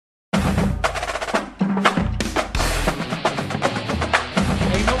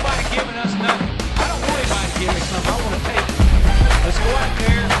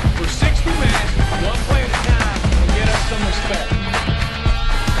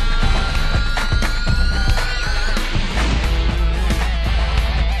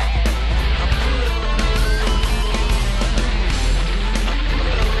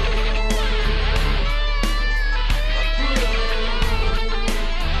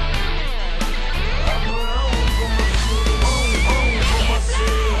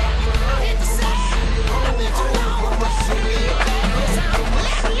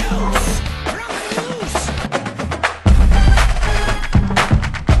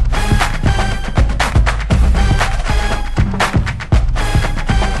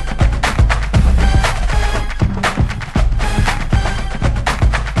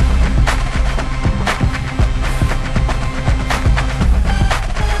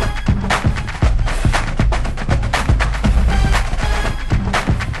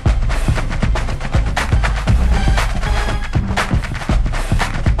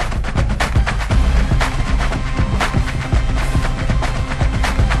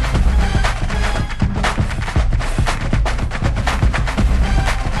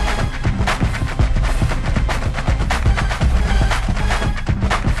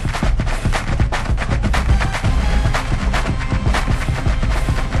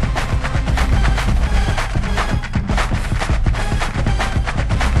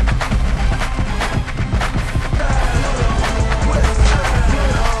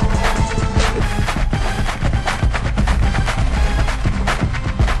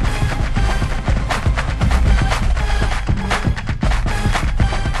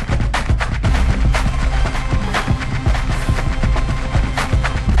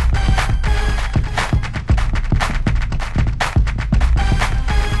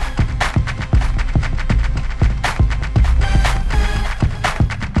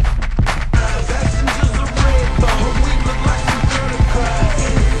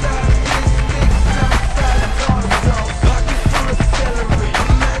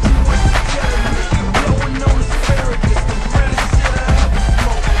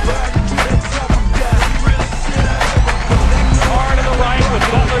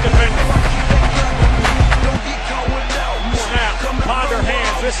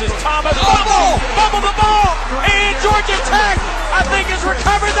This is Thomas. Fumble the ball. And Georgia Tech, I think, has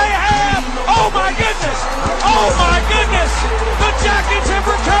recovered. They have. Oh, my goodness. Oh, my goodness. The Jackets have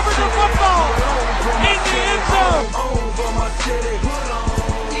recovered the football in the end zone. For my city, for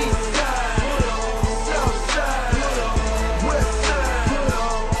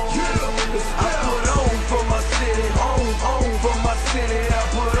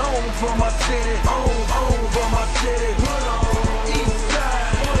my city, put on east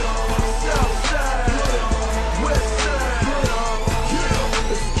side, south side, west side, put on.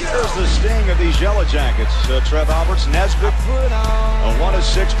 There's the sting of these Yellow Jackets. Trev Alberts, Nesbitt, a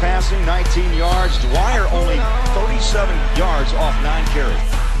 1-of-6 passing, 19 yards. Dwyer only 37 yards off 9 carries.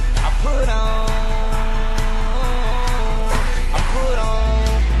 I put on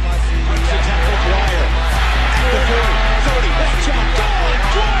my city. Breaks the tackle, Dwyer. The 40, 30, watch out, goal!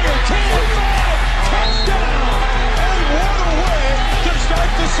 Dwyer, 10-5, touchdown! And what a way to start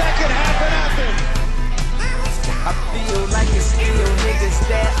the second half at Athens. I feel like it's still niggas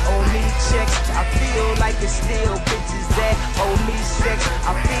that owe me checks. I feel like it's still bitches that owe me sex.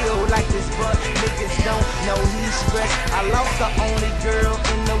 I feel like this, but niggas don't know he's stressed. I lost the only girl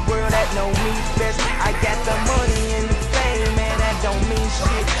in the world that know me best. I got the money and the fame, man, that don't mean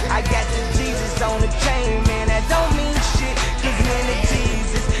shit. I got the Jesus on the chain, man, that don't mean shit. Cause man, the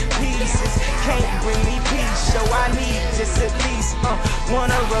Jesus pieces can't bring me peace. So I need just at least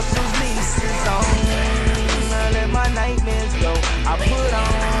one of Russell's leases on. I let my nightmares go. I put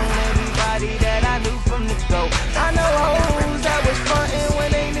on everybody that I knew from the go. I know hoes that was frontin' when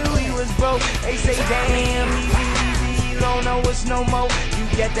they knew he was broke. They say, damn, easy, you don't know what's no more. You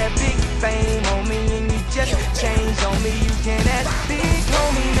get that big fame on me and you just changed on me. You can't ask big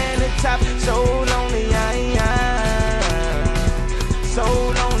homie, man, the top. So lonely, so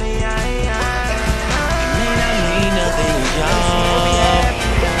lonely, Man, I mean nothing, y'all.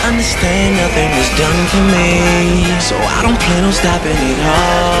 Understand nothing was done for me, so I don't plan on stopping it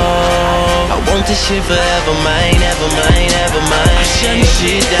all. I want this shit forever, mine, ever mine, ever mine. I'm shutting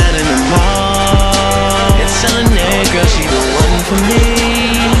shit down in the mall and telling that girl she the one for me,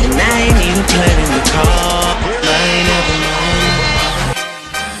 and I ain't even planning the call. Mine, ever mine.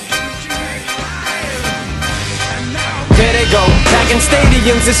 There they go, back in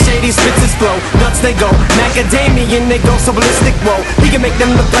stadiums, the shady spits his flow. Nuts they go, macadamian they go, so ballistic, whoa. He can make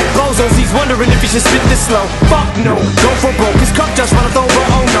them look like bozos, he's wondering if he should spit this slow. Fuck no, go for broke, his cup just runneth over,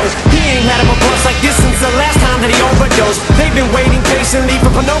 oh no. He ain't had him a bust like this since the last time that he overdosed. They've been waiting patiently for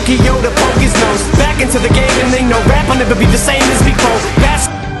Pinocchio to poke his nose back into the game, and they know rap will never be the same as before. That's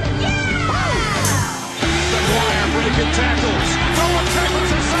Dwyer, really good tackles. Throwing tackles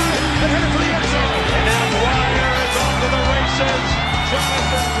inside and headed for the end zone. And now Dwyer is off to the races.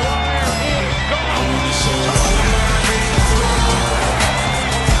 Jonathan Dwyer is gone.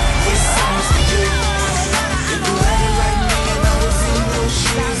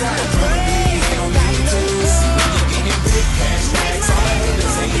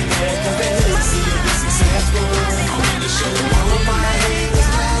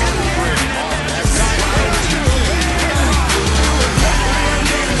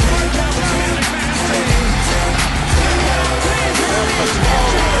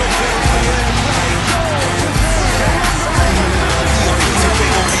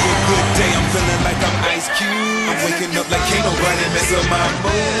 Like can't nobody mess up my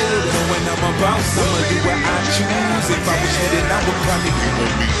mood. Knowing I'm a boss, I'ma do what I choose. If I was you, then I would probably be on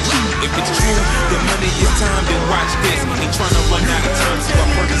me. If it's true, then money is time, then watch this. Ain't trying to run out of time, so I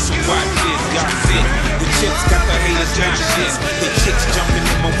purchase some watch this. Y'all sit, the chips got the haters down shit. The chicks jumping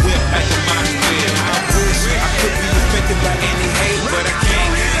in my whip like a mosh pit. I wish I could be affected by any hate, but I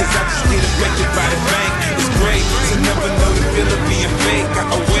can't, cause I just get affected by the bank. It's great to never know the feel of being fake. I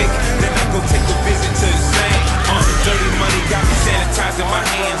awake, then I go take a visit to the same. Dirty money got me sanitizing my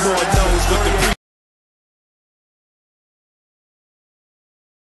hands. Lord knows what the